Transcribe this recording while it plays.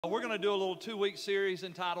We're going to do a little 2-week series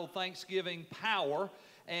entitled Thanksgiving Power.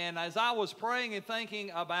 And as I was praying and thinking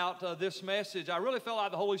about this message, I really felt like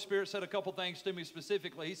the Holy Spirit said a couple things to me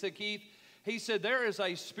specifically. He said, Keith, there is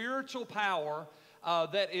a spiritual power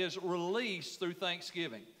that is released through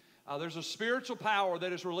Thanksgiving. There's a spiritual power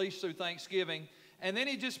that is released through Thanksgiving. And then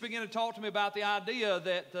he just began to talk to me about the idea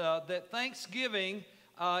that Thanksgiving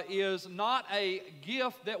is not a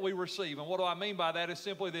gift that we receive. And what do I mean by that is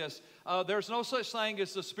simply this. There's no such thing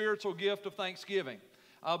as the spiritual gift of thanksgiving.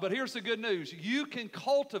 But here's the good news. You can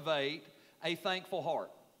cultivate a thankful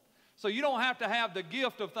heart. So you don't have to have the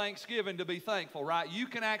gift of thanksgiving to be thankful, right? You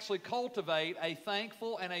can actually cultivate a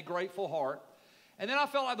thankful and a grateful heart. And then I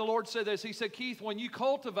felt like the Lord said this. He said, Keith, when you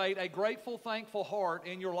cultivate a grateful, thankful heart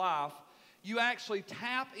in your life, you actually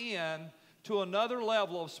tap in to another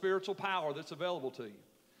level of spiritual power that's available to you.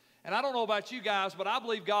 And I don't know about you guys, but I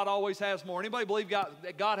believe God always has more. Anybody believe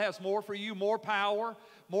that God has more for you? More power,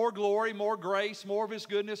 more glory, more grace, more of His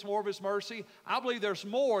goodness, more of His mercy. I believe there's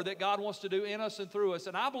more that God wants to do in us and through us.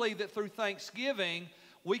 And I believe that through Thanksgiving,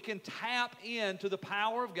 we can tap into the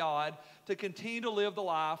power of God to continue to live the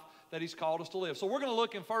life that He's called us to live. So we're going to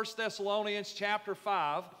look in 1 Thessalonians chapter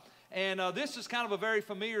 5. And this is kind of a very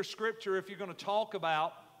familiar scripture if you're going to talk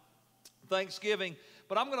about Thanksgiving.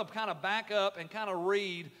 But I'm going to kind of back up and kind of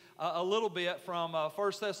read a little bit from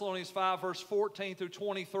 1 Thessalonians 5, verse 14 through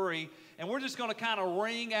 23. And we're just going to kind of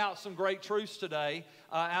wring out some great truths today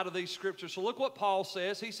out of these scriptures. So look what Paul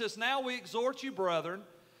says. He says, Now we exhort you, brethren,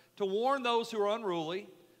 to warn those who are unruly,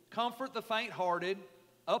 comfort the faint-hearted,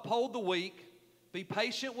 uphold the weak, be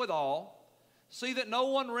patient with all. See that no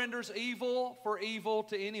one renders evil for evil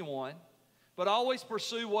to anyone, but always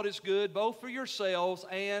pursue what is good, both for yourselves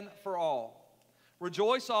and for all.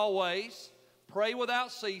 Rejoice always, pray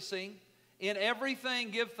without ceasing, in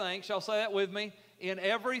everything give thanks. Y'all say that with me. In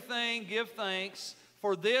everything give thanks,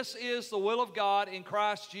 for this is the will of God in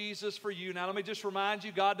Christ Jesus for you. Now let me just remind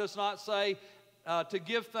you, God does not say to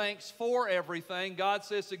give thanks for everything. God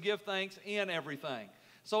says to give thanks in everything.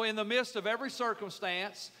 So in the midst of every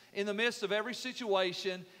circumstance, in the midst of every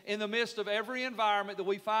situation, in the midst of every environment that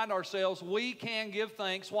we find ourselves, we can give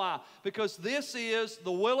thanks. Why? Because this is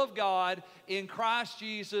the will of God in Christ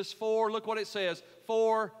Jesus for, look what it says,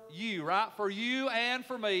 for you, right? For you and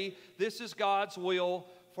for me, this is God's will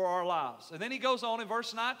for our lives. And then he goes on in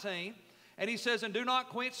verse 19, and he says, And do not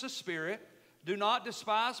quench the spirit, do not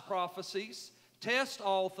despise prophecies, test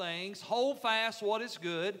all things, hold fast what is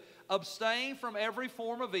good, abstain from every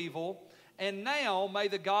form of evil, and now may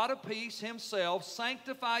the God of peace Himself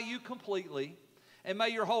sanctify you completely, and may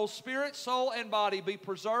your whole spirit, soul, and body be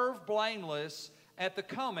preserved blameless at the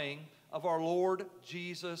coming of our Lord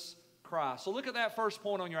Jesus Christ. So look at that first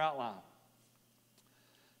point on your outline.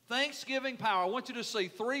 Thanksgiving power. I want you to see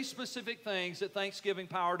 3 specific things that Thanksgiving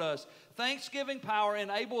power does. Thanksgiving power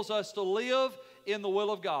enables us to live in the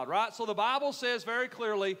will of God, right? So the Bible says very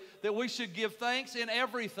clearly that we should give thanks in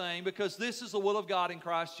everything because this is the will of God in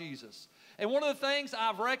Christ Jesus. And one of the things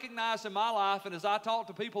I've recognized in my life, and as I talk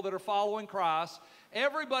to people that are following Christ,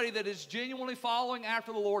 everybody that is genuinely following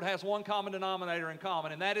after the Lord has one common denominator in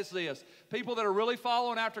common, and that is this. People that are really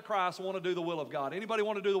following after Christ want to do the will of God. Anybody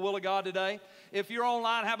want to do the will of God today? If you're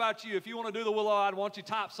online, how about you? If you want to do the will of God, why don't you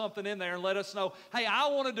type something in there and let us know, hey, I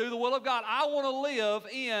want to do the will of God. I want to live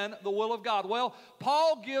in the will of God. Well,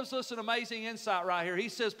 Paul gives us an amazing insight right here. He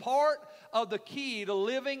says part of the key to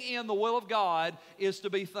living in the will of God is to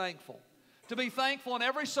be thankful. To be thankful in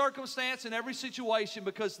every circumstance, in every situation,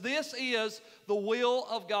 because this is the will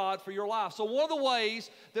of God for your life. So one of the ways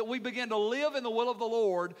that we begin to live in the will of the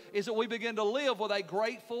Lord is that we begin to live with a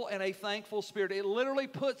grateful and a thankful spirit. It literally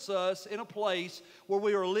puts us in a place where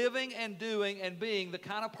we are living and doing and being the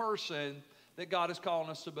kind of person that God is calling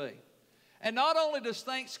us to be. And not only does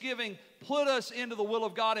Thanksgiving put us into the will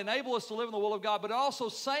of God, enable us to live in the will of God, but it also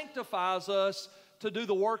sanctifies us to do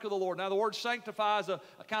the work of the Lord. Now, the word sanctify is a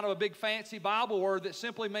kind of a big fancy Bible word that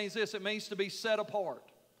simply means this. It means to be set apart.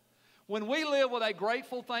 When we live with a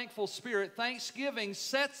grateful, thankful spirit, Thanksgiving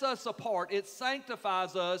sets us apart. It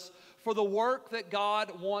sanctifies us for the work that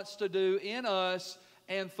God wants to do in us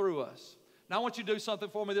and through us. Now, I want you to do something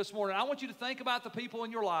for me this morning. I want you to think about the people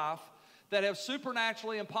in your life that have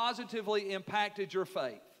supernaturally and positively impacted your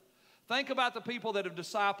faith. Think about the people that have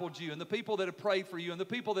discipled you and the people that have prayed for you and the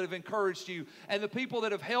people that have encouraged you and the people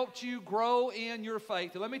that have helped you grow in your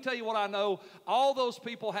faith. And let me tell you what I know all those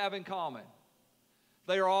people have in common.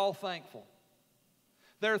 They are all thankful.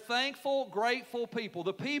 They're thankful, grateful people.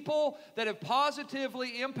 The people that have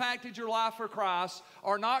positively impacted your life for Christ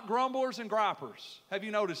are not grumblers and gripers. Have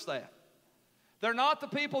you noticed that? They're not the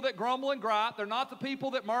people that grumble and gripe. They're not the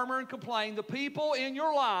people that murmur and complain. The people in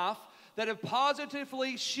your life that have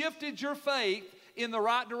positively shifted your faith in the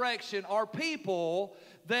right direction are people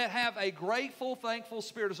that have a grateful, thankful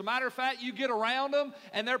spirit. As a matter of fact, you get around them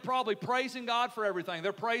and they're probably praising God for everything.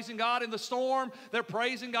 They're praising God in the storm. They're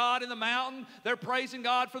praising God in the mountain. They're praising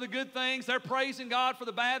God for the good things. They're praising God for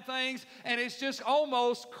the bad things. And it's just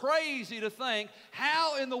almost crazy to think,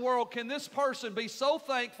 how in the world can this person be so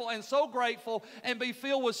thankful and so grateful and be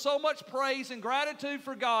filled with so much praise and gratitude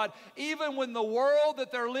for God, even when the world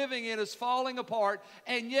that they're living in is falling apart?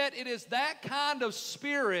 And yet it is that kind of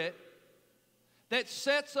spirit that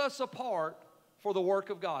sets us apart for the work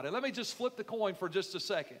of God. And let me just flip the coin for just a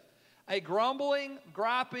second. A grumbling,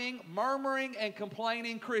 griping, murmuring, and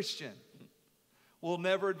complaining Christian will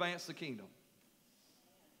never advance the kingdom.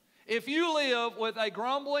 If you live with a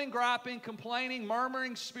grumbling, griping, complaining,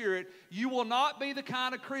 murmuring spirit, you will not be the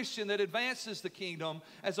kind of Christian that advances the kingdom.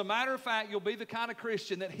 As a matter of fact, you'll be the kind of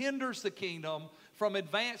Christian that hinders the kingdom from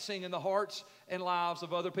advancing in the hearts and lives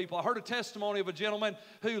of other people. I heard a testimony of a gentleman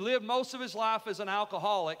who lived most of his life as an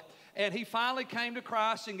alcoholic, and he finally came to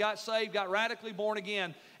Christ and got saved, got radically born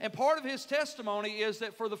again. And part of his testimony is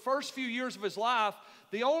that for the first few years of his life,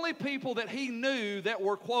 the only people that he knew that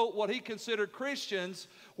were, quote, what he considered Christians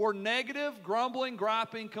were negative, grumbling,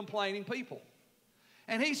 griping, complaining people.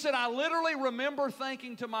 And he said, I literally remember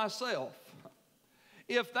thinking to myself,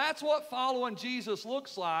 if that's what following Jesus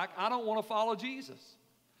looks like, I don't want to follow Jesus.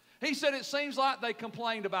 He said it seems like they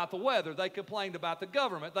complained about the weather. They complained about the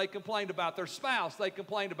government. They complained about their spouse. They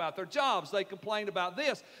complained about their jobs. They complained about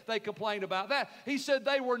this. They complained about that. He said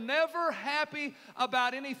they were never happy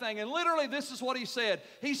about anything. And literally this is what he said.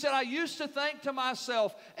 He said, I used to think to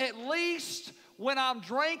myself, at least when I'm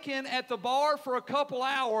drinking at the bar for a couple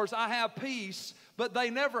hours, I have peace, but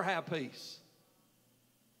they never have peace.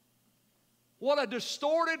 What a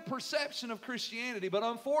distorted perception of Christianity. But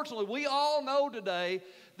unfortunately, we all know today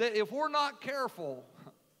that if we're not careful,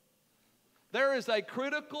 there is a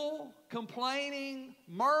critical, complaining,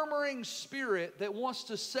 murmuring spirit that wants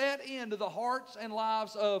to set into the hearts and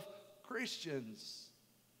lives of Christians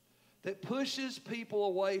that pushes people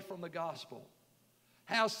away from the gospel.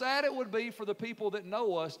 How sad it would be for the people that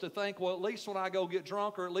know us to think, well, at least when I go get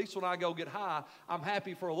drunk or at least when I go get high, I'm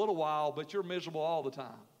happy for a little while, but you're miserable all the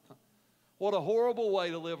time. What a horrible way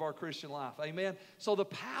to live our Christian life. Amen? So the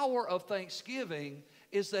power of thanksgiving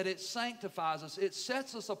is that it sanctifies us. It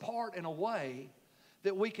sets us apart in a way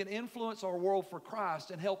that we can influence our world for Christ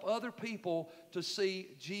and help other people to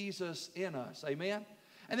see Jesus in us. Amen?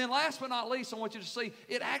 And then last but not least, I want you to see,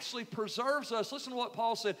 it actually preserves us. Listen to what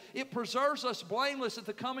Paul said. It preserves us blameless at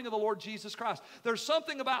the coming of the Lord Jesus Christ. There's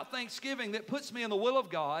something about Thanksgiving that puts me in the will of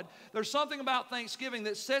God. There's something about Thanksgiving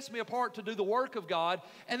that sets me apart to do the work of God.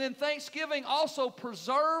 And then Thanksgiving also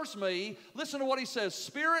preserves me, listen to what he says,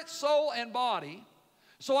 spirit, soul, and body,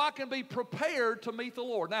 so I can be prepared to meet the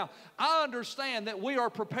Lord. Now, I understand that we are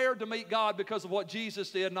prepared to meet God because of what Jesus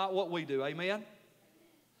did, not what we do. Amen?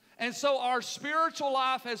 And so our spiritual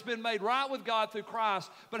life has been made right with God through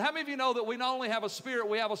Christ. But how many of you know that we not only have a spirit,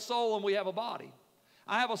 we have a soul and we have a body?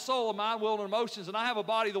 I have a soul, a mind, will, and emotions, and I have a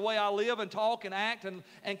body the way I live and talk and act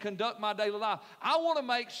and conduct my daily life. I want to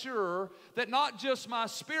make sure that not just my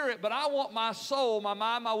spirit, but I want my soul, my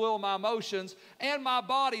mind, my will, my emotions, and my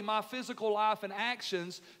body, my physical life and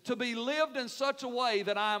actions to be lived in such a way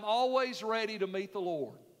that I am always ready to meet the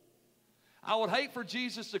Lord. I would hate for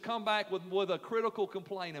Jesus to come back with a critical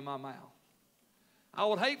complaint in my mouth. I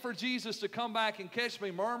would hate for Jesus to come back and catch me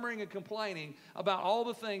murmuring and complaining about all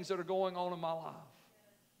the things that are going on in my life.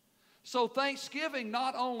 So Thanksgiving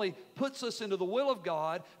not only puts us into the will of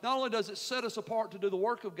God, not only does it set us apart to do the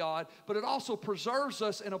work of God, but it also preserves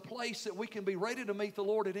us in a place that we can be ready to meet the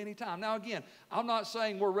Lord at any time. Now again, I'm not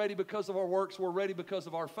saying we're ready because of our works, we're ready because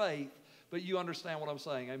of our faith, but you understand what I'm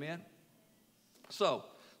saying, amen? So,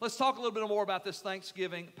 let's talk a little bit more about this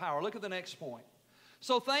Thanksgiving power. Look at the next point.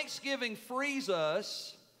 So Thanksgiving frees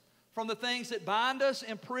us from the things that bind us,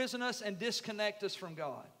 imprison us, and disconnect us from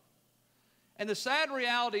God. And the sad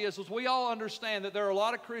reality is we all understand that there are a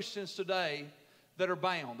lot of Christians today that are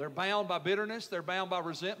bound. They're bound by bitterness. They're bound by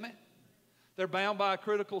resentment. They're bound by a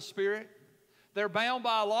critical spirit. They're bound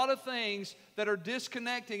by a lot of things that are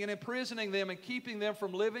disconnecting and imprisoning them and keeping them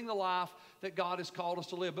from living the life that God has called us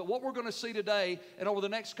to live. But what we're going to see today and over the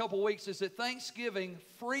next couple weeks is that Thanksgiving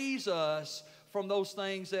frees us from those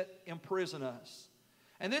things that imprison us.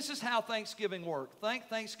 And this is how Thanksgiving works.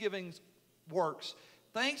 Thanksgiving works.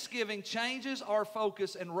 Thanksgiving changes our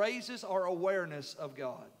focus and raises our awareness of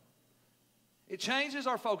God. It changes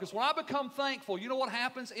our focus. When I become thankful, you know what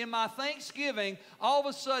happens? In my thanksgiving, all of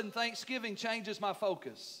a sudden, thanksgiving changes my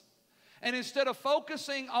focus. And instead of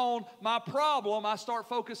focusing on my problem, I start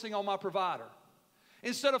focusing on my provider.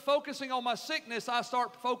 Instead of focusing on my sickness, I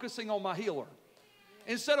start focusing on my healer.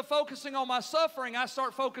 Instead of focusing on my suffering, I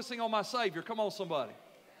start focusing on my Savior. Come on, somebody.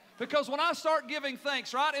 Because when I start giving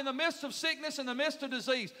thanks, right, in the midst of sickness, in the midst of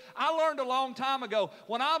disease, I learned a long time ago,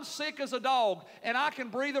 when I'm sick as a dog and I can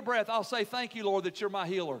breathe a breath, I'll say, thank you, Lord, that you're my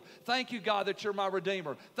healer. Thank you, God, that you're my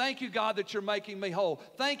redeemer. Thank you, God, that you're making me whole.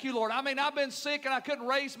 Thank you, Lord. I mean, I've been sick and I couldn't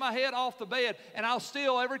raise my head off the bed, and I'll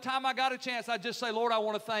still, every time I got a chance, I just say, Lord, I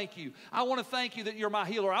want to thank you. I want to thank you that you're my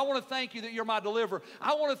healer. I want to thank you that you're my deliverer.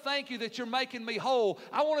 I want to thank you that you're making me whole.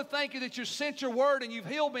 I want to thank you that you sent your word and you've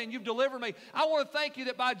healed me and you've delivered me. I want to thank you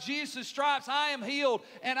that by Jesus' stripes, I am healed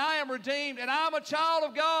and I am redeemed and I'm a child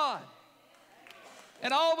of God.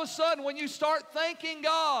 And all of a sudden, when you start thanking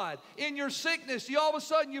God in your sickness, all of a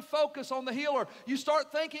sudden you focus on the healer. You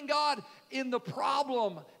start thanking God in the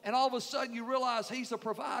problem, and all of a sudden you realize He's the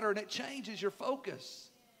provider, and it changes your focus.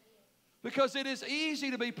 Because it is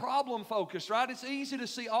easy to be problem focused, right? It's easy to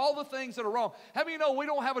see all the things that are wrong. How many of you know we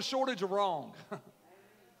don't have a shortage of wrong?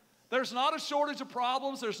 There's not a shortage of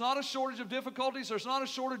problems. There's not a shortage of difficulties. There's not a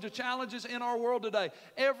shortage of challenges in our world today.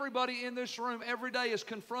 Everybody in this room every day is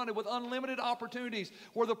confronted with unlimited opportunities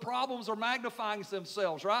where the problems are magnifying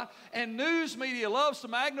themselves, right? And news media loves to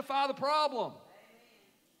magnify the problem.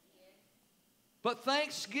 But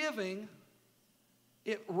Thanksgiving,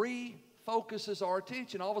 it refocuses our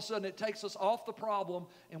attention. All of a sudden, it takes us off the problem,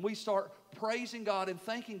 and we start praising God and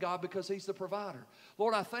thanking God because He's the provider.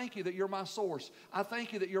 Lord, I thank you that you're my source. I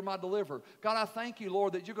thank you that you're my deliverer. God, I thank you,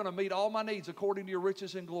 Lord, that you're going to meet all my needs according to your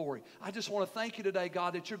riches and glory. I just want to thank you today,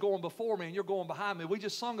 God, that you're going before me and you're going behind me. We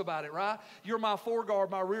just sung about it, right? You're my foreguard,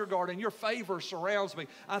 my rear guard, and your favor surrounds me.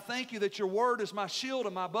 I thank you that your word is my shield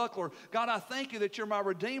and my buckler. God, I thank you that you're my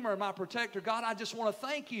redeemer and my protector. God, I just want to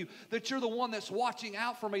thank you that you're the one that's watching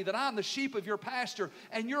out for me, that I'm the sheep of your pasture,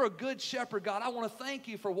 and you're a good shepherd, God. I want to thank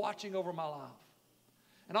you for watching over my life.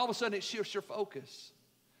 And all of a sudden, it shifts your focus.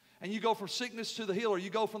 And you go from sickness to the healer.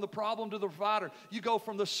 You go from the problem to the provider. You go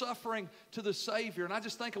from the suffering to the Savior. And I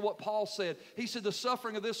just think of what Paul said. He said the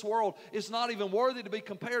suffering of this world is not even worthy to be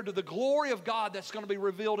compared to the glory of God that's going to be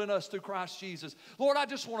revealed in us through Christ Jesus. Lord, I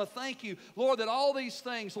just want to thank you, Lord, that all these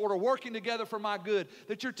things, Lord, are working together for my good.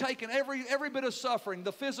 That you're taking every bit of suffering,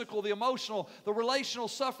 the physical, the emotional, the relational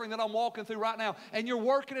suffering that I'm walking through right now, and you're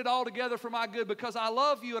working it all together for my good because I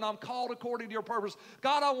love you and I'm called according to your purpose.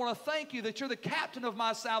 God, I want to thank you that you're the captain of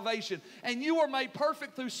my salvation. And you are made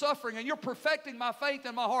perfect through suffering, and you're perfecting my faith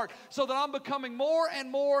in my heart so that I'm becoming more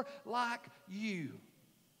and more like you.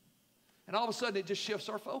 And all of a sudden, it just shifts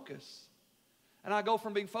our focus. And I go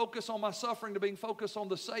from being focused on my suffering to being focused on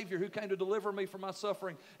the Savior who came to deliver me from my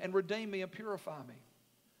suffering and redeem me and purify me.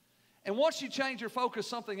 And once you change your focus,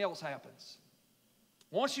 something else happens.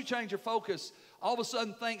 Once you change your focus, all of a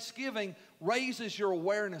sudden, Thanksgiving raises your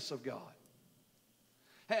awareness of God.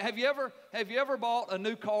 Have you ever bought a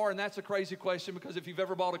new car? And that's a crazy question because if you've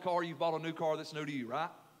ever bought a car, you've bought a new car that's new to you, right?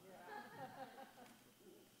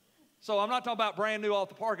 So I'm not talking about brand new off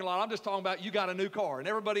the parking lot. I'm just talking about you got a new car. And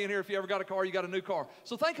everybody in here, if you ever got a car, you got a new car.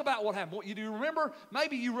 So think about what happened. You do remember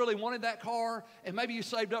maybe you really wanted that car, and maybe you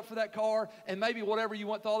saved up for that car, and maybe whatever you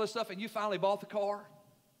went through all this stuff, and you finally bought the car.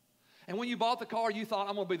 And when you bought the car, you thought,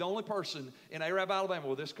 I'm going to be the only person in Arab, Alabama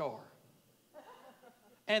with this car.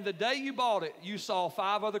 And the day you bought it, you saw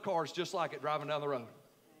 5 other cars just like it driving down the road.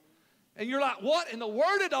 And you're like, what in the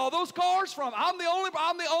world did all those cars from? I'm the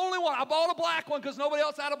only one. I bought a black one because nobody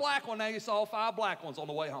else had a black one. Now you saw 5 black ones on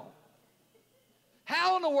the way home.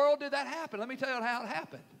 How in the world did that happen? Let me tell you how it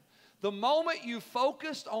happened. The moment you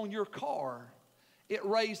focused on your car, it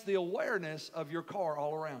raised the awareness of your car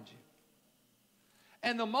all around you.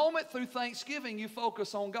 And the moment through Thanksgiving you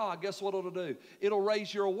focus on God, guess what it'll do? It'll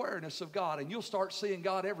raise your awareness of God, and you'll start seeing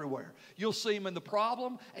God everywhere. You'll see Him in the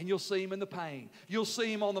problem, and you'll see Him in the pain. You'll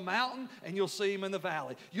see Him on the mountain, and you'll see Him in the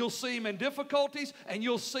valley. You'll see Him in difficulties, and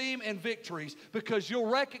you'll see Him in victories, because you'll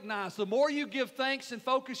recognize the more you give thanks and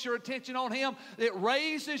focus your attention on Him, it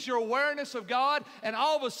raises your awareness of God, and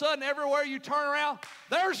all of a sudden, everywhere you turn around,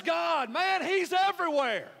 there's God. Man, He's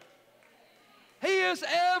everywhere. He is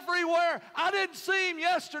everywhere. I didn't see Him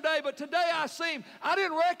yesterday, but today I see Him. I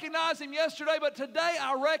didn't recognize Him yesterday, but today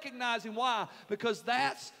I recognize Him. Why? Because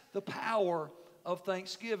that's the power of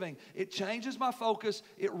Thanksgiving. It changes my focus.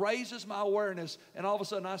 It raises my awareness. And all of a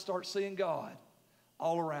sudden I start seeing God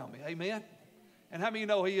all around me. Amen? And how many of you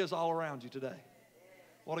know He is all around you today?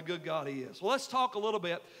 What a good God He is. Well, let's talk a little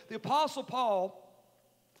bit. The Apostle Paul,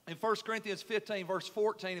 in 1 Corinthians 15, verse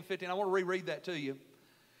 14 and 15. I want to reread that to you.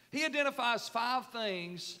 He identifies 5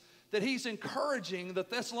 things that he's encouraging the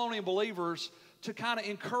Thessalonian believers to kind of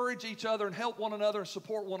encourage each other and help one another and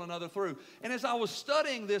support one another through. And as I was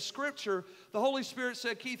studying this scripture, the Holy Spirit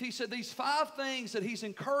said, Keith, he said these 5 things that he's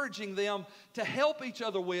encouraging them to help each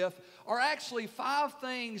other with are actually 5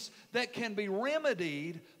 things that can be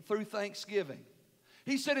remedied through thanksgiving.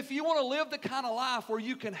 He said, if you want to live the kind of life where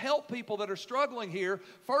you can help people that are struggling here,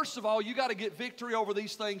 first of all, you got to get victory over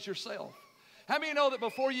these things yourself. How many know that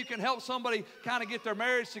before you can help somebody kind of get their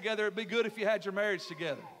marriage together, it'd be good if you had your marriage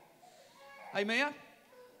together? Amen?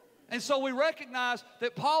 And so we recognize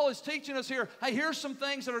that Paul is teaching us here, hey, here's some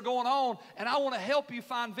things that are going on, and I want to help you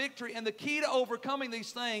find victory. And the key to overcoming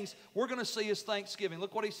these things, we're going to see is thanksgiving.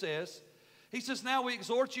 Look what he says. He says, now we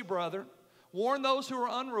exhort you, brethren, warn those who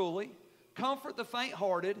are unruly, comfort the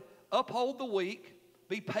faint-hearted, uphold the weak,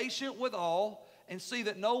 be patient with all, and see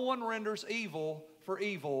that no one renders evil for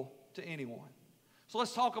evil to anyone. So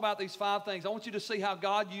let's talk about these 5 things. I want you to see how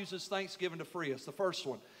God uses thanksgiving to free us. The first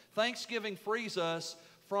one, thanksgiving frees us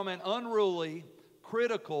from an unruly,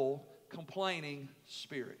 critical, complaining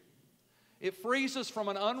spirit. It frees us from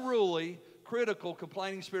an unruly, critical,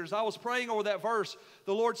 complaining spirit. As I was praying over that verse,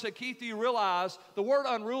 the Lord said, Keith, do you realize the word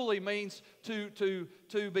unruly means to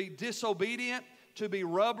be disobedient, to be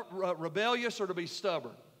rebellious, or to be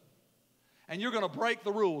stubborn. And you're going to break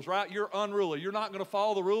the rules, right? You're unruly. You're not going to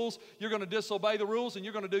follow the rules. You're going to disobey the rules, and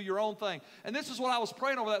you're going to do your own thing. And this is what I was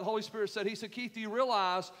praying over that the Holy Spirit said. He said, Keith, do you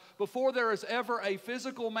realize before there is ever a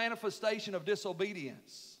physical manifestation of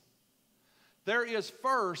disobedience, there is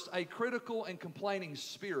first a critical and complaining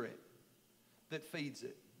spirit that feeds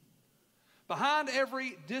it. Behind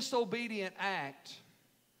every disobedient act,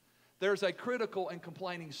 there's a critical and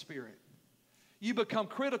complaining spirit. You become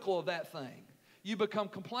critical of that thing. You become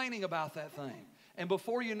complaining about that thing. And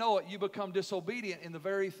before you know it, you become disobedient in the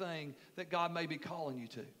very thing that God may be calling you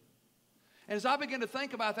to. And as I begin to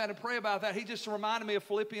think about that and pray about that, he just reminded me of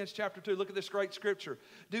Philippians chapter 2. Look at this great scripture.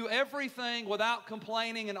 Do everything without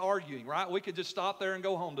complaining and arguing, right? We could just stop there and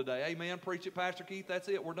go home today. Amen. Preach it, Pastor Keith. That's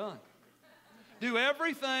it. We're done. Do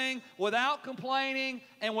everything without complaining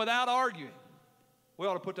and without arguing. We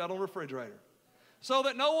ought to put that on the refrigerator. So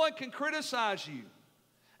that no one can criticize you.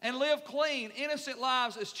 And live clean, innocent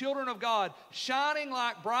lives as children of God, shining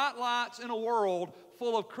like bright lights in a world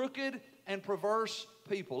full of crooked and perverse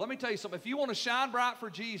people. Let me tell you something. If you want to shine bright for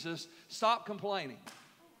Jesus, stop complaining.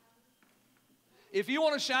 If you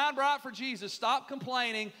want to shine bright for Jesus, stop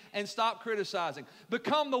complaining and stop criticizing.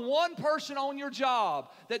 Become the one person on your job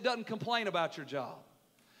that doesn't complain about your job.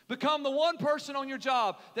 Become the one person on your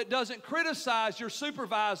job that doesn't criticize your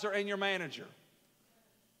supervisor and your manager.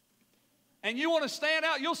 And you want to stand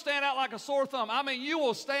out, you'll stand out like a sore thumb. I mean, you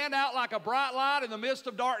will stand out like a bright light in the midst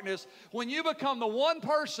of darkness when you become the one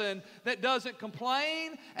person that doesn't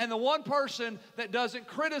complain and the one person that doesn't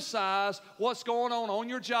criticize what's going on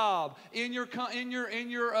your job, in your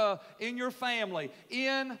family,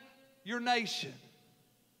 in your nation.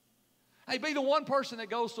 Hey, be the one person that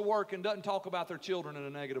goes to work and doesn't talk about their children in a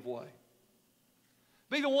negative way.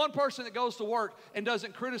 Be the one person that goes to work and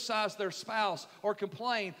doesn't criticize their spouse or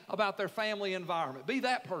complain about their family environment. Be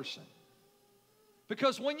that person.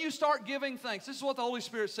 Because when you start giving thanks, this is what the Holy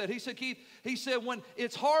Spirit said. He said, Keith, he said, when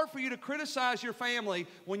it's hard for you to criticize your family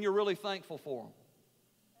when you're really thankful for them.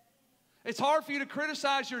 It's hard for you to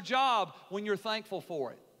criticize your job when you're thankful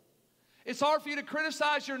for it. It's hard for you to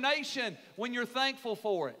criticize your nation when you're thankful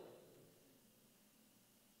for it.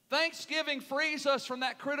 Thanksgiving frees us from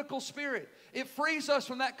that critical spirit. It frees us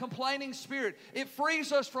from that complaining spirit. It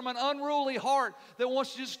frees us from an unruly heart that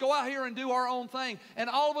wants to just go out here and do our own thing. And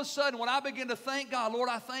all of a sudden, when I begin to thank God, Lord,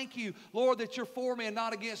 I thank you, Lord, that you're for me and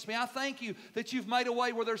not against me. I thank you that you've made a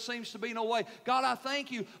way where there seems to be no way. God, I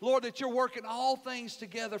thank you, Lord, that you're working all things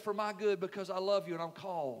together for my good because I love you and I'm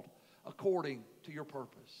called according to your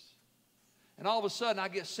purpose. And all of a sudden, I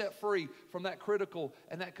get set free from that critical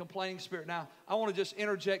and that complaining spirit. Now, I want to just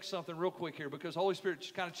interject something real quick here because the Holy Spirit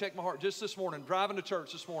just kind of checked my heart just this morning, driving to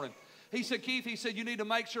church this morning. He said, Keith, he said, you need to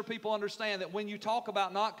make sure people understand that when you talk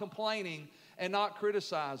about not complaining and not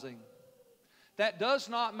criticizing, that does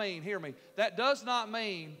not mean, hear me, that does not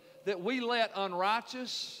mean that we let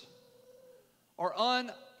unrighteous or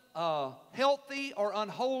unhealthy or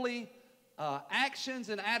unholy actions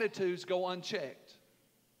and attitudes go unchecked.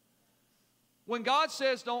 When God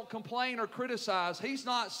says don't complain or criticize, He's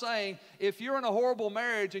not saying if you're in a horrible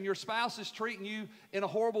marriage and your spouse is treating you in a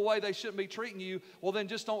horrible way they shouldn't be treating you, well then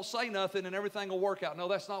just don't say nothing and everything will work out. No,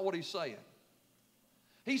 that's not what He's saying.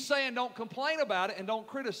 He's saying don't complain about it and don't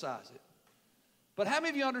criticize it. But how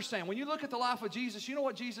many of you understand, when you look at the life of Jesus, you know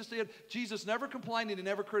what Jesus did? Jesus never complained and he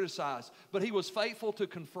never criticized, but he was faithful to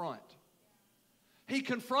confront. He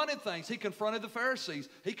confronted things. He confronted the Pharisees.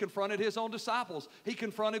 He confronted his own disciples. He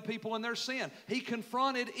confronted people in their sin. He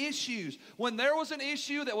confronted issues. When there was an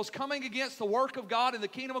issue that was coming against the work of God and the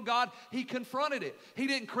kingdom of God, he confronted it. He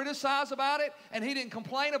didn't criticize about it, and he didn't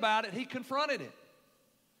complain about it. He confronted it.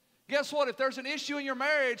 Guess what? If there's an issue in your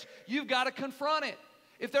marriage, you've got to confront it.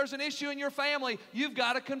 If there's an issue in your family, you've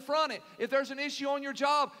got to confront it. If there's an issue on your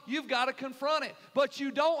job, you've got to confront it. But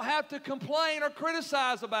you don't have to complain or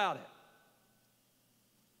criticize about it.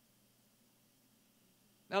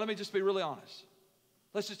 Now, let me just be really honest.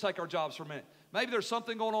 Let's just take our jobs for a minute. Maybe there's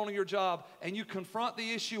something going on in your job and you confront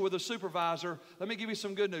the issue with a supervisor. Let me give you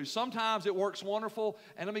some good news. Sometimes it works wonderful,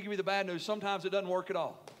 and let me give you the bad news. Sometimes it doesn't work at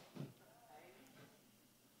all.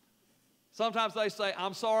 Sometimes they say,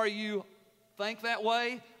 I'm sorry you think that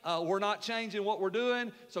way. We're not changing what we're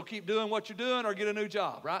doing, so keep doing what you're doing or get a new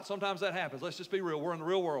job, right? Sometimes that happens. Let's just be real. We're in the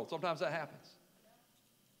real world. Sometimes that happens.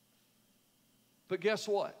 But guess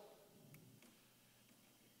what?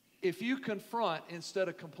 If you confront instead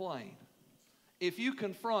of complain, if you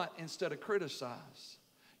confront instead of criticize,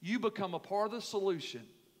 you become a part of the solution,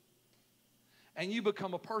 and you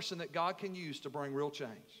become a person that God can use to bring real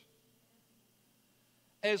change.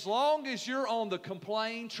 As long as you're on the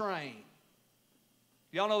complain train,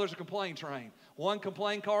 y'all know there's a complain train. One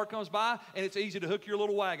complain car comes by, and it's easy to hook your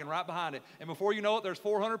little wagon right behind it. And before you know it, there's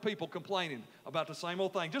 400 people complaining about the same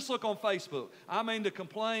old thing. Just look on Facebook. I mean the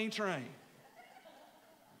complain train.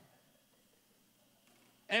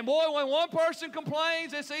 And boy, when one person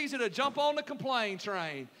complains, it's easy to jump on the complain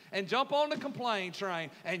train and jump on the complain train.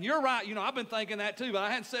 And you're right. You know, I've been thinking that too, but I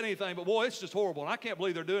hadn't said anything. But boy, it's just horrible. And I can't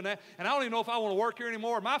believe they're doing that. And I don't even know if I want to work here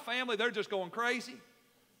anymore. My family, they're just going crazy.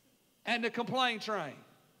 And the complain train.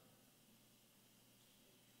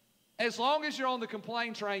 As long as you're on the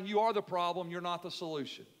complain train, you are the problem. You're not the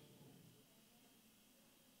solution.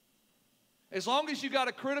 As long as you got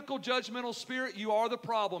a critical, judgmental spirit, you are the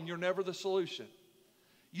problem. You're never the solution.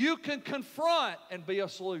 You can confront and be a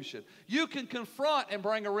solution. You can confront and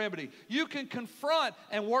bring a remedy. You can confront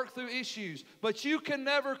and work through issues. But you can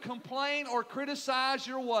never complain or criticize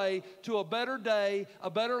your way to a better day, a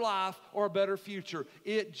better life, or a better future.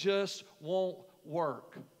 It just won't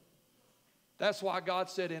work. That's why God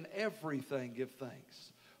said, in everything give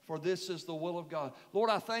thanks, for this is the will of God. Lord,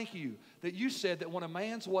 I thank you that you said that when a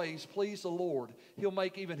man's ways please the Lord, he'll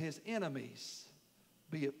make even his enemies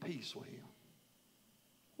be at peace with him.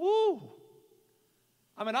 Woo!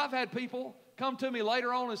 I mean, I've had people come to me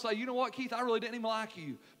later on and say, you know what, Keith, I really didn't even like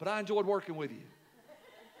you, but I enjoyed working with you.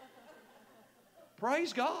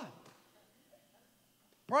 Praise God.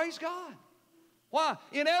 Praise God. Why?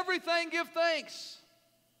 In everything give thanks.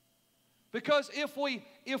 Because if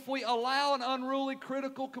we allow an unruly,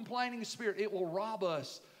 critical, complaining spirit, it will rob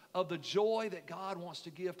us of the joy that God wants to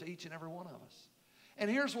give to each and every one of us. And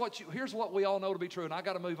here's what we all know to be true, and I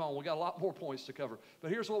got to move on. We got a lot more points to cover. But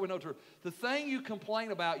here's what we know to be true. The thing you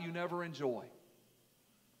complain about, you never enjoy.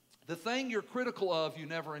 The thing you're critical of, you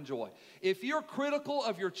never enjoy. If you're critical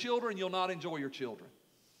of your children, you'll not enjoy your children.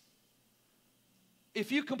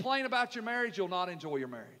 If you complain about your marriage, you'll not enjoy your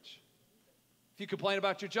marriage. If you complain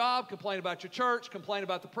about your job, complain about your church, complain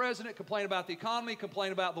about the president, complain about the economy,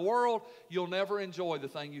 complain about the world, you'll never enjoy the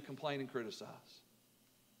thing you complain and criticize.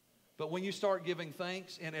 But when you start giving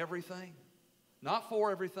thanks in everything, not for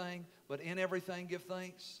everything, but in everything give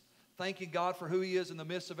thanks, thanking God for who He is in the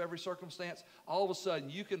midst of every circumstance, all of a sudden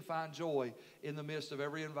you can find joy in the midst of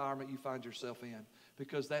every environment you find yourself in,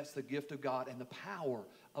 because that's the gift of God and the power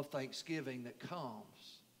of thanksgiving that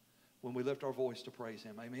comes when we lift our voice to praise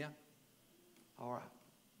Him. Amen? All right.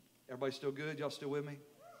 Everybody still good? Y'all still with me?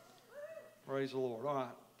 Praise the Lord. All right.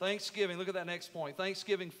 Thanksgiving. Look at that next point.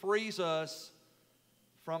 Thanksgiving frees us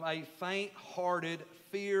from a faint-hearted,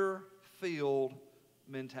 fear-filled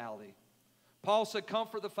mentality. Paul said,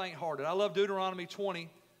 comfort the faint-hearted. I love Deuteronomy 20.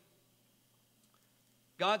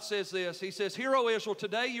 God says this. He says, hear, O Israel,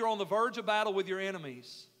 today you're on the verge of battle with your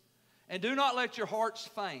enemies. And do not let your hearts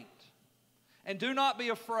faint. And do not be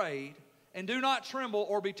afraid. And do not tremble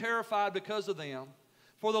or be terrified because of them.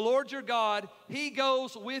 For the Lord your God, He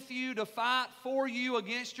goes with you to fight for you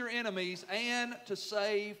against your enemies and to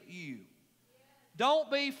save you.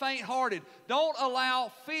 Don't be faint-hearted. Don't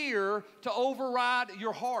allow fear to override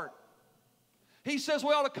your heart. He says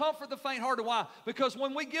we ought to comfort the faint-hearted. Why? Because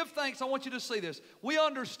when we give thanks, I want you to see this. We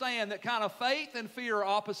understand that kind of faith and fear are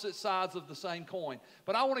opposite sides of the same coin.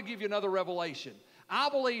 But I want to give you another revelation. I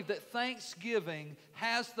believe that thanksgiving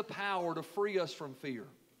has the power to free us from fear.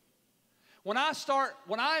 When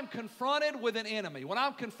I am confronted with an enemy, when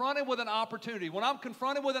I'm confronted with an opportunity, when I'm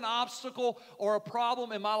confronted with an obstacle or a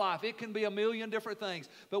problem in my life, it can be a million different things.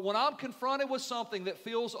 But when I'm confronted with something that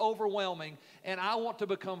feels overwhelming and I want to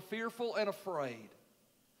become fearful and afraid,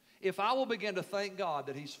 if I will begin to thank God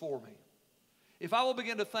that He's for me, if I will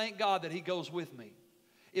begin to thank God that He goes with me,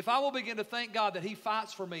 if I will begin to thank God that He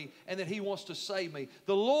fights for me and that He wants to save me.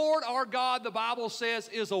 The Lord our God, the Bible says,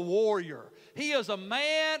 is a warrior. He is a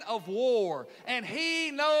man of war, and He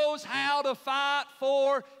knows how to fight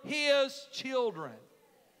for His children.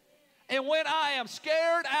 And when I am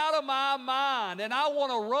scared out of my mind and I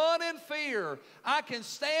want to run in fear, I can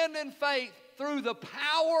stand in faith through the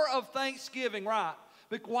power of thanksgiving, right?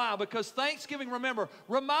 Why? Because thanksgiving, remember,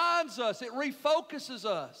 reminds us, it refocuses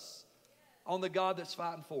us on the God that's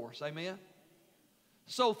fighting for us. Amen?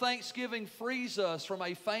 So thanksgiving frees us from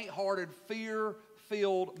a faint-hearted,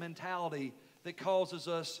 fear-filled mentality that causes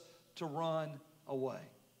us to run away.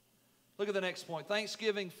 Look at the next point.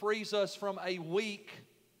 Thanksgiving frees us from a weak,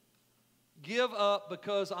 give up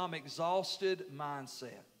because I'm exhausted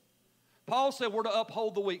mindset. Paul said we're to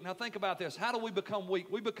uphold the weak. Now think about this. How do we become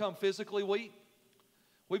weak? We become physically weak.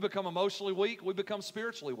 We become emotionally weak. We become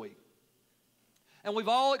spiritually weak. And we've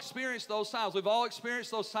all experienced those times. We've all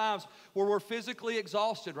experienced those times where we're physically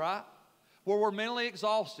exhausted, right? Where we're mentally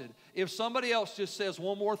exhausted. If somebody else just says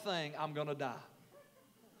one more thing, I'm going to die.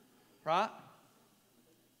 Right?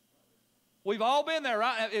 We've all been there,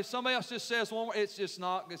 right? If somebody else just says one more, it's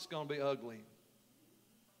going to be ugly.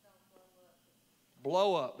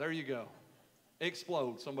 Blow up. There you go.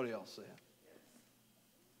 Explode, somebody else said.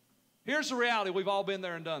 Here's the reality. We've all been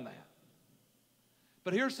there and done that.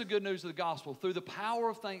 But here's the good news of the gospel. Through the power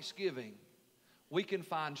of thanksgiving, we can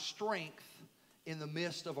find strength in the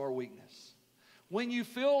midst of our weakness. When you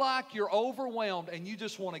feel like you're overwhelmed and you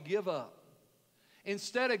just want to give up,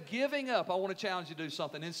 instead of giving up, I want to challenge you to do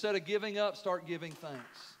something. Instead of giving up, start giving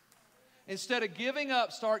thanks. Instead of giving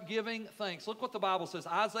up, start giving thanks. Look what the Bible says.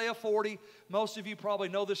 Isaiah 40, most of you probably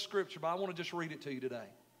know this scripture, but I want to just read it to you today.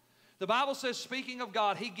 The Bible says, speaking of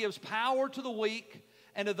God, He gives power to the weak,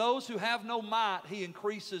 and to those who have no might, He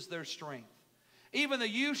increases their strength. Even the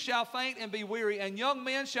youth shall faint and be weary, and young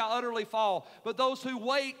men shall utterly fall. But those who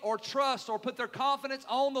wait or trust or put their confidence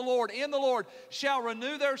on the Lord, in the Lord, shall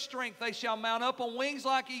renew their strength. They shall mount up on wings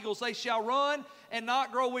like eagles. They shall run and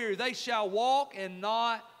not grow weary. They shall walk and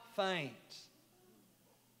not faint.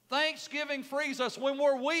 Thanksgiving frees us when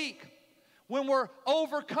we're weak, when we're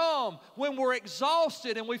overcome, when we're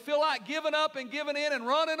exhausted, and we feel like giving up and giving in and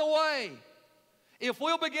running away. If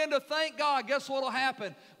we'll begin to thank God, guess what will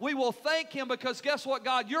happen? We will thank Him because guess what,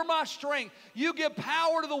 God? You're my strength. You give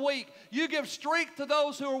power to the weak. You give strength to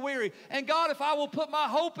those who are weary. And God, if I will put my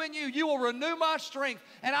hope in You, You will renew my strength.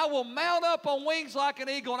 And I will mount up on wings like an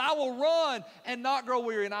eagle. And I will run and not grow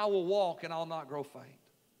weary. And I will walk and I'll not grow faint.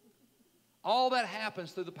 All that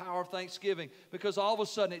happens through the power of thanksgiving because all of a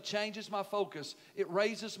sudden it changes my focus. It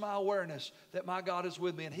raises my awareness that my God is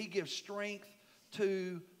with me. And He gives strength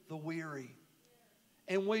to the weary.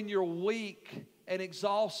 And when you're weak and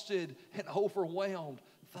exhausted and overwhelmed,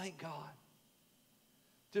 thank God.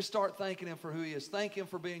 Just start thanking Him for who He is. Thank Him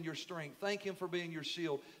for being your strength. Thank Him for being your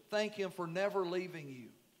shield. Thank Him for never leaving you.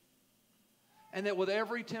 And that with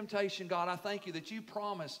every temptation, God, I thank You that You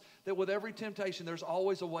promise that with every temptation, there's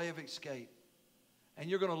always a way of escape. And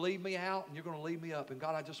You're going to lead me out and You're going to lead me up. And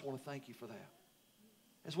God, I just want to thank You for that.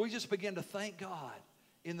 As we just begin to thank God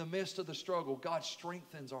in the midst of the struggle, God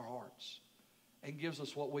strengthens our hearts and gives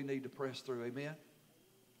us what we need to press through. Amen?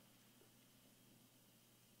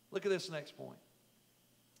 Look at this next point.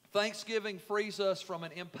 Thanksgiving frees us from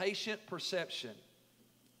an impatient perception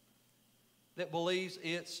that believes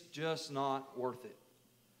it's just not worth it.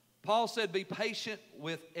 Paul said, be patient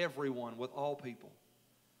with everyone, with all people.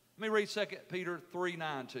 Let me read 2 Peter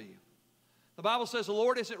 3:9 to you. The Bible says, the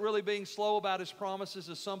Lord isn't really being slow about His promises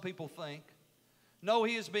as some people think. No,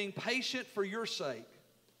 He is being patient for your sake.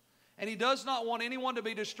 And He does not want anyone to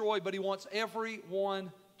be destroyed, but He wants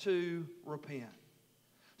everyone to repent.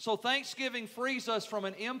 So thanksgiving frees us from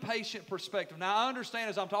an impatient perspective. Now, I understand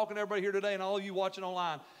as I'm talking to everybody here today and all of you watching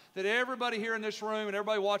online, that everybody here in this room and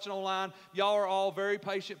everybody watching online, y'all are all very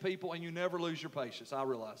patient people and you never lose your patience. I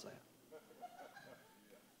realize that.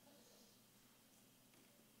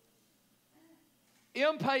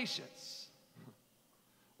 Impatience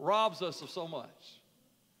robs us of so much.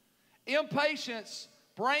 Impatience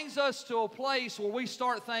brings us to a place where we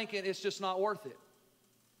start thinking it's just not worth it.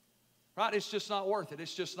 Right? It's just not worth it.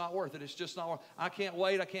 It's just not worth it. It's just not worth it. I can't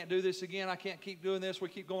wait. I can't do this again. I can't keep doing this. We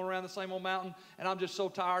keep going around the same old mountain, and I'm just so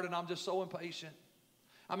tired and I'm just so impatient.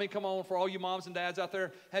 I mean, come on, for all you moms and dads out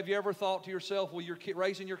there, have you ever thought to yourself, well, you're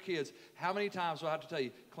raising your kids, how many times do I have to tell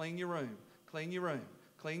you, clean your room, clean your room,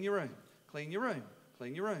 clean your room, clean your room,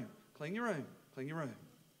 clean your room, clean your room, clean your room.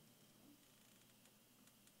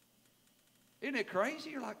 Isn't it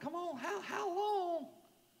crazy? You're like, come on, how long?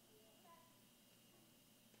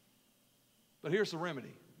 But here's the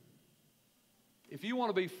remedy. If you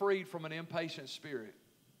want to be freed from an impatient spirit,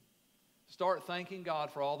 start thanking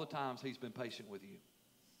God for all the times He's been patient with you.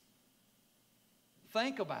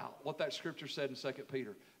 Think about what that scripture said in 2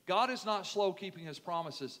 Peter. God is not slow keeping His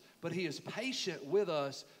promises, but He is patient with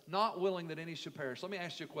us, not willing that any should perish. Let me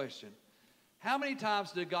ask you a question. How many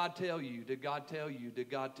times did God tell you? Did God tell you?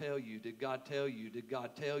 Did God tell you? Did God tell you? Did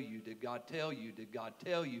God tell you? Did God tell you? Did God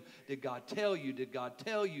tell you? Did God tell you? Did God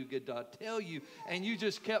tell you? Did God tell you? And you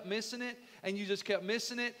just kept missing it, and you just kept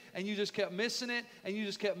missing it, and you just kept missing it, and you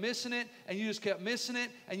just kept missing it, and you just kept missing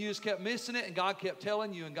it, and you just kept missing it, and God kept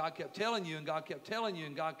telling you, and God kept telling you, and God kept telling you,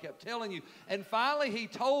 and God kept telling you. And finally He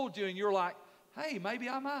told you, and you're like, hey, maybe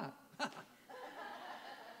I might.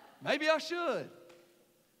 Maybe I should.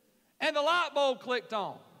 And the light bulb clicked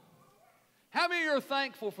on. How many of you are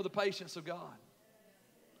thankful for the patience of God?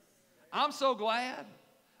 I'm so glad.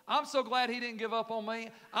 I'm so glad He didn't give up on me.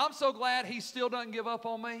 I'm so glad He still doesn't give up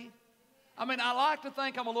on me. I mean, I like to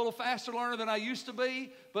think I'm a little faster learner than I used to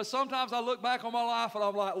be, but sometimes I look back on my life and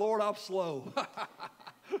I'm like, Lord, I'm slow.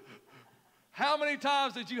 How many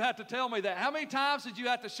times did you have to tell me that? How many times did you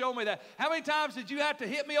have to show me that? How many times did you have to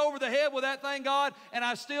hit me over the head with that thing, God, and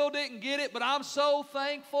I still didn't get it? But I'm so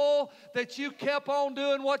thankful that you kept on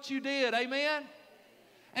doing what you did. Amen?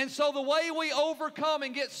 And so the way we overcome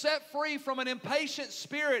and get set free from an impatient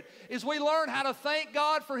spirit is we learn how to thank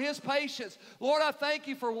God for His patience. Lord, I thank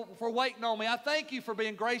you for waiting on me. I thank you for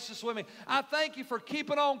being gracious with me. I thank you for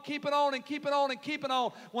keeping on, and keeping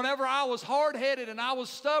on whenever I was hard-headed and I was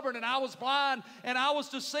stubborn and I was blind and I was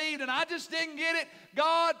deceived and I just didn't get it.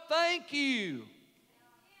 God, thank you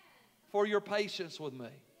for your patience with me.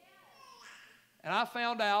 And I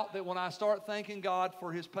found out that when I start thanking God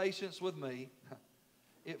for His patience with me,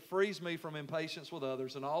 it frees me from impatience with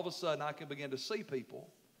others, and all of a sudden I can begin to see people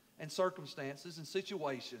and circumstances and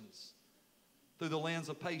situations through the lens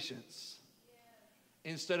of patience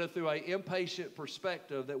instead of through an impatient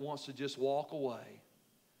perspective that wants to just walk away,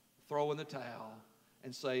 throw in the towel,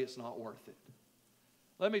 and say it's not worth it.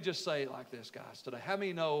 Let me just say it like this, guys, today. How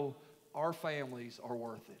many know our families are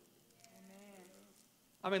worth it?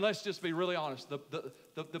 I mean, let's just be really honest.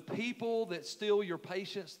 The people that steal your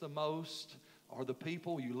patience the most are the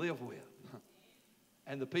people you live with,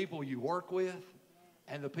 and the people you work with,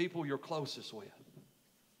 and the people you're closest with.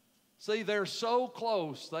 See, they're so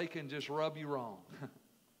close they can just rub you wrong.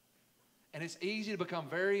 And it's easy to become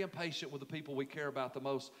very impatient with the people we care about the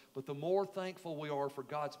most, but the more thankful we are for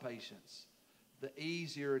God's patience, the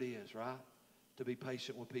easier it is, right, to be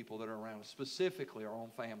patient with people that are around us, specifically our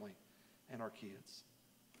own family and our kids.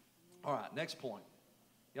 All right, next point.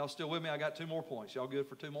 Y'all still with me? I got 2 more points. Y'all good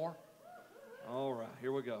for 2 more? All right,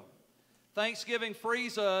 here we go. Thanksgiving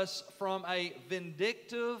frees us from a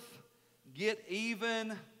vindictive,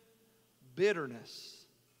 get-even bitterness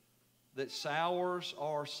that sours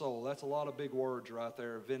our soul. That's a lot of big words right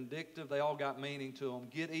there. Vindictive, they all got meaning to them.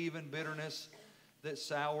 Get-even bitterness that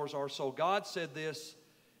sours our soul. God said this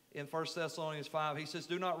in 1 Thessalonians 5. He says,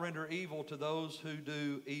 do not render evil to those who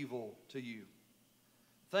do evil to you.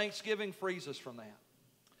 Thanksgiving frees us from that.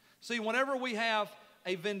 See, whenever we have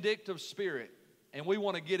a vindictive spirit and we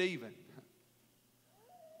want to get even,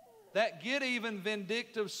 that get even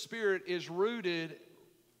vindictive spirit is rooted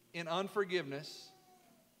in unforgiveness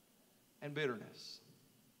and bitterness.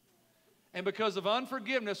 And because of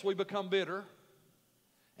unforgiveness, we become bitter,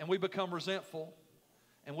 and we become resentful,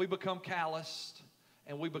 and we become calloused,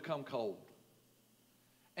 and we become cold.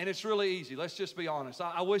 And it's really easy. Let's just be honest.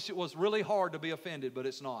 I wish it was really hard to be offended, but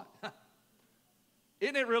it's not.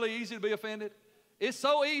 Isn't it really easy to be offended? It's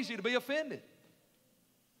so easy to be offended.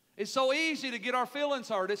 It's so easy to get our feelings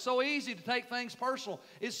hurt. It's so easy to take things personal.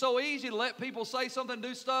 It's so easy to let people say something,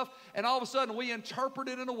 do stuff, and all of a sudden we interpret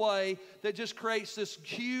it in a way that just creates this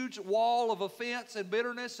huge wall of offense and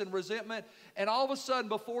bitterness and resentment. And all of a sudden,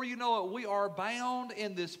 before you know it, we are bound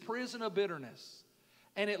in this prison of bitterness.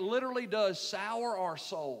 And it literally does sour our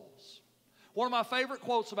souls. One of my favorite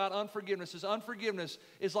quotes about unforgiveness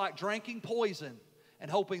is like drinking poison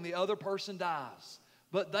and hoping the other person dies.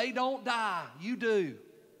 But they don't die. You do.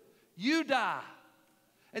 You die.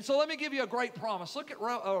 And so let me give you a great promise. Look at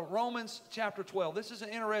Romans chapter 12. This is an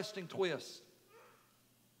interesting twist.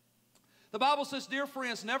 The Bible says, dear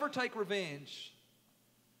friends, never take revenge.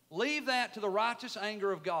 Leave that to the righteous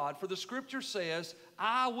anger of God. For the Scripture says,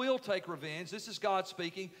 I will take revenge. This is God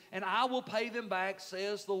speaking, and I will pay them back,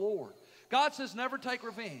 says the Lord. God says never take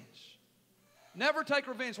revenge. Never take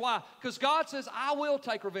revenge. Why? Because God says, I will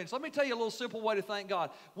take revenge. Let me tell you a little simple way to thank God.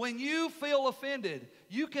 When you feel offended,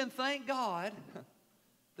 you can thank God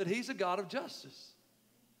that He's a God of justice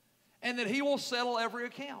and that He will settle every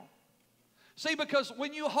account. See, because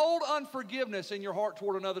when you hold unforgiveness in your heart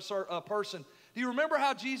toward another person, do you remember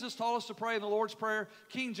how Jesus taught us to pray in the Lord's Prayer?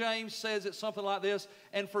 King James says it something like this,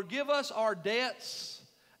 and forgive us our debts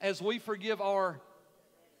as we forgive our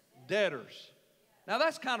debtors. Now,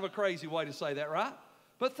 that's kind of a crazy way to say that, right?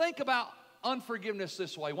 But think about unforgiveness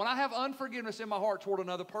this way. When I have unforgiveness in my heart toward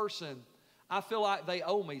another person, I feel like they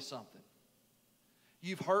owe me something.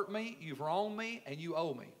 You've hurt me, you've wronged me, and you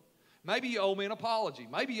owe me. Maybe you owe me an apology.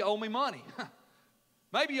 Maybe you owe me money.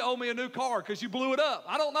 Maybe you owe me a new car because you blew it up.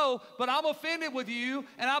 I don't know, but I'm offended with you,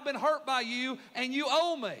 and I've been hurt by you, and you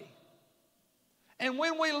owe me. And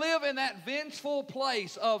when we live in that vengeful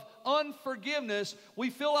place of unforgiveness, we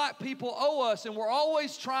feel like people owe us, and we're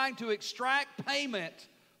always trying to extract payment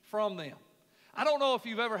from them. I don't know if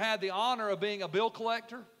you've ever had the honor of being a bill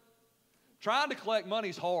collector. Trying to collect money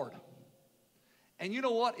is hard. And you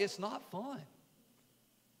know what? It's not fun.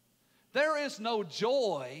 There is no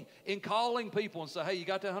joy in calling people and say, hey, you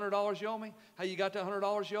got that $100 you owe me? Hey, you got that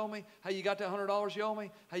 $100 you owe me? Hey, you got that $100 you owe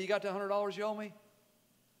me? Hey, you got that $100 you owe me?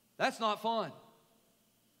 That's not fun.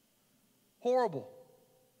 Horrible.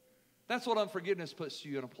 That's what unforgiveness puts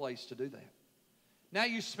you in a place to do that. Now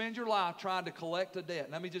you spend your life trying to collect a debt.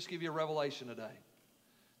 Let me just give you a revelation today.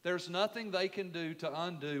 There's nothing they can do to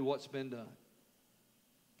undo what's been done.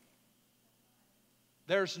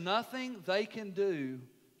 There's nothing they can do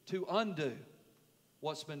to undo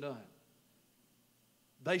what's been done.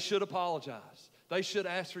 They should apologize. They should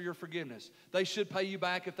ask for your forgiveness. They should pay you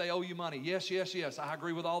back if they owe you money. Yes, yes, yes. I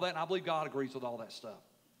agree with all that, and I believe God agrees with all that stuff.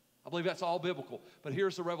 I believe that's all biblical. But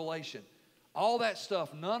here's the revelation. All that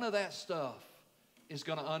stuff, none of that stuff is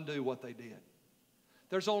going to undo what they did.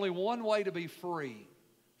 There's only one way to be free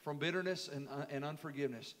from bitterness and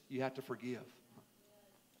unforgiveness. You have to forgive.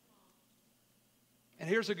 And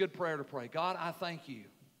here's a good prayer to pray. God, I thank you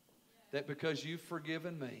that because you've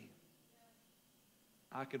forgiven me,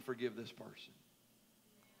 I can forgive this person.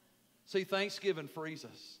 See, Thanksgiving frees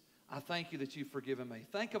us. I thank you that you've forgiven me.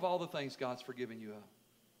 Think of all the things God's forgiven you of.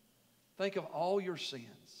 Think of all your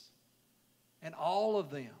sins. And all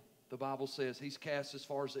of them, the Bible says, He's cast as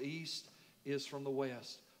far as the east is from the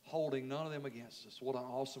west, holding none of them against us. What an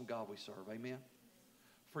awesome God we serve. Amen?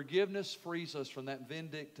 Forgiveness frees us from that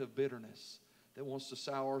vindictive bitterness that wants to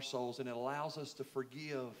sour our souls, and it allows us to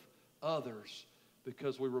forgive others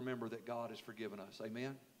because we remember that God has forgiven us.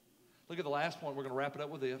 Amen? Look at the last point. We're going to wrap it up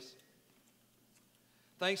with this.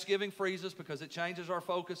 Thanksgiving frees us because it changes our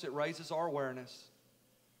focus. It raises our awareness.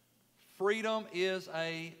 Freedom is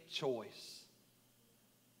a choice.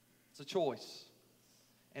 It's a choice.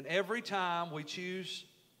 And every time we choose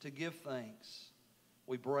to give thanks,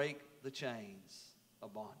 we break the chains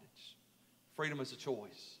of bondage. Freedom is a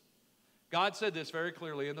choice. God said this very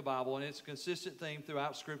clearly in the Bible, and it's a consistent theme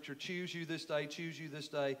throughout Scripture. Choose you this day, choose you this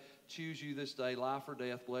day, choose you this day, life or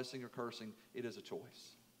death, blessing or cursing. It is a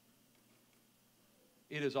choice.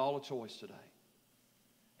 It is all a choice today.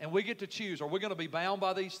 And we get to choose. Are we going to be bound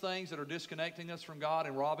by these things that are disconnecting us from God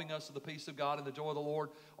and robbing us of the peace of God and the joy of the Lord?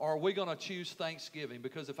 Or are we going to choose thanksgiving?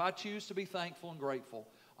 Because if I choose to be thankful and grateful,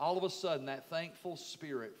 all of a sudden that thankful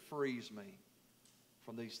spirit frees me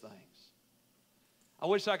from these things. I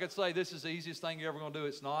wish I could say this is the easiest thing you're ever going to do.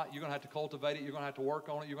 It's not. You're going to have to cultivate it. You're going to have to work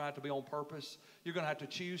on it. You're going to have to be on purpose. You're going to have to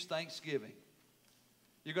choose thanksgiving.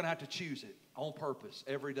 You're going to have to choose it on purpose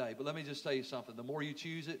every day. But let me just tell you something. The more you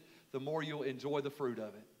choose it, the more you'll enjoy the fruit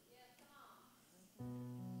of it.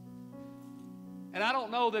 And I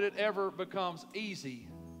don't know that it ever becomes easy,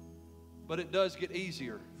 but it does get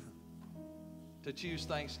easier to choose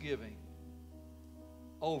thanksgiving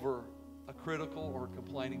over a critical or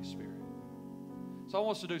complaining spirit. So I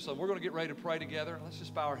want us to do something. We're going to get ready to pray together. Let's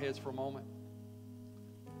just bow our heads for a moment.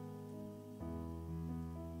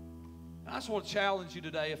 I just want to challenge you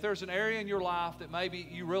today. If there's an area in your life that maybe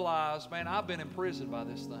you realize, man, I've been imprisoned by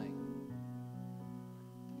this thing.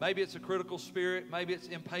 Maybe it's a critical spirit. Maybe it's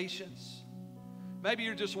impatience. Maybe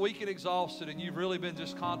you're just weak and exhausted and you've really been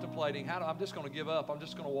just contemplating, I'm just going to give up. I'm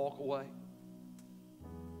just going to walk away.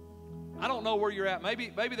 I don't know where you're at.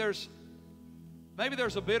 Maybe there's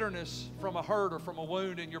a bitterness from a hurt or from a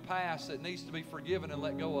wound in your past that needs to be forgiven and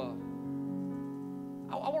let go of.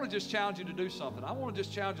 I want to just challenge you to do something. I want to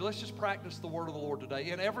just challenge you. Let's just practice the word of the Lord today.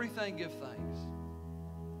 In everything, give thanks.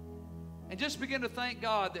 And just begin to thank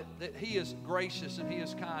God that He is gracious and He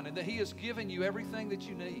is kind and that He has given you everything that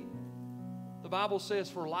you need. The Bible says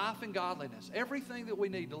for life and godliness, everything that we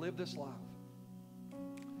need to live this life.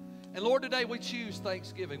 And Lord, today we choose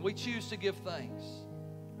thanksgiving. We choose to give thanks.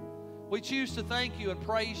 We choose to thank You and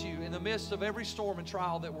praise You in the midst of every storm and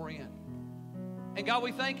trial that we're in. And God,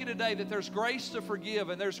 we thank You today that there's grace to forgive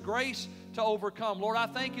and there's grace to overcome. Lord, I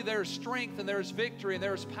thank You there's strength and there's victory and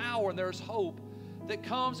there's power and there's hope that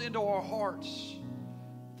comes into our hearts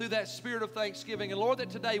through that spirit of thanksgiving. And Lord, that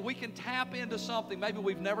today we can tap into something maybe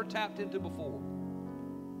we've never tapped into before.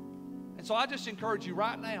 And so I just encourage you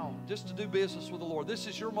right now just to do business with the Lord. This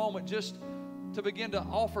is your moment just to begin to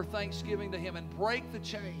offer thanksgiving to Him and break the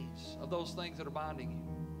chains of those things that are binding you.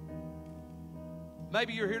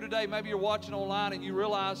 Maybe you're here today, maybe you're watching online and you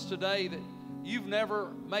realize today that you've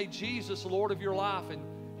never made Jesus the Lord of your life, and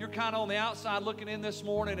you're kind of on the outside looking in this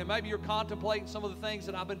morning, and maybe you're contemplating some of the things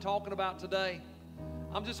that I've been talking about today.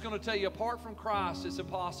 I'm just going to tell you, apart from Christ, it's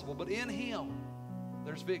impossible. But in Him,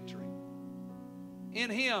 there's victory. In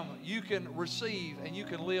Him, you can receive and you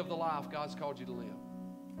can live the life God's called you to live.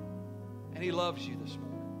 And He loves you this morning.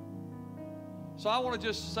 So I want to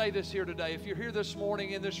just say this here today. If you're here this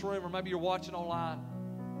morning in this room, or maybe you're watching online,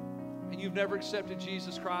 and you've never accepted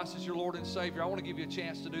Jesus Christ as your Lord and Savior, I want to give you a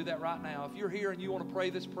chance to do that right now. If you're here and you want to pray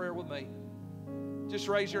this prayer with me, just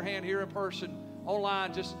raise your hand here in person.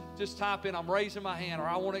 Online, just type in, I'm raising my hand, or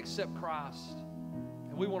I want to accept Christ.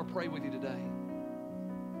 And we want to pray with you today.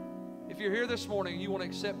 If you're here this morning and you want to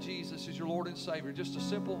accept Jesus as your Lord and Savior, just a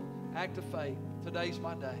simple act of faith. Today's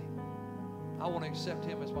my day. I want to accept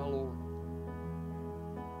Him as my Lord.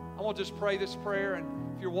 I want to just pray this prayer, and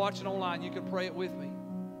if you're watching online, you can pray it with me.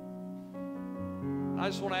 I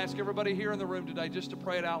just want to ask everybody here in the room today just to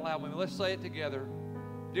pray it out loud with me. Let's say it together.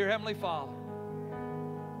 Dear Heavenly Father,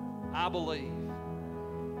 I believe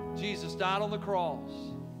Jesus died on the cross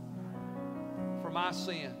for my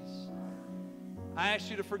sins. I ask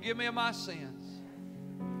You to forgive me of my sins.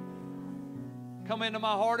 Come into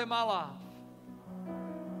my heart and my life.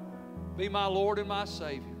 Be my Lord and my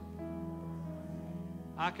Savior.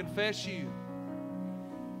 I confess You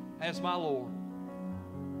as my Lord.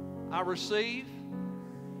 I receive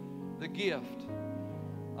the gift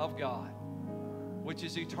of God, which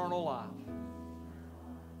is eternal life,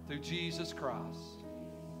 through Jesus Christ,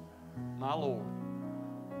 my Lord.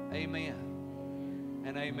 Amen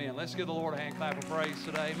and amen. Let's give the Lord a hand clap of praise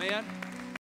today. Amen.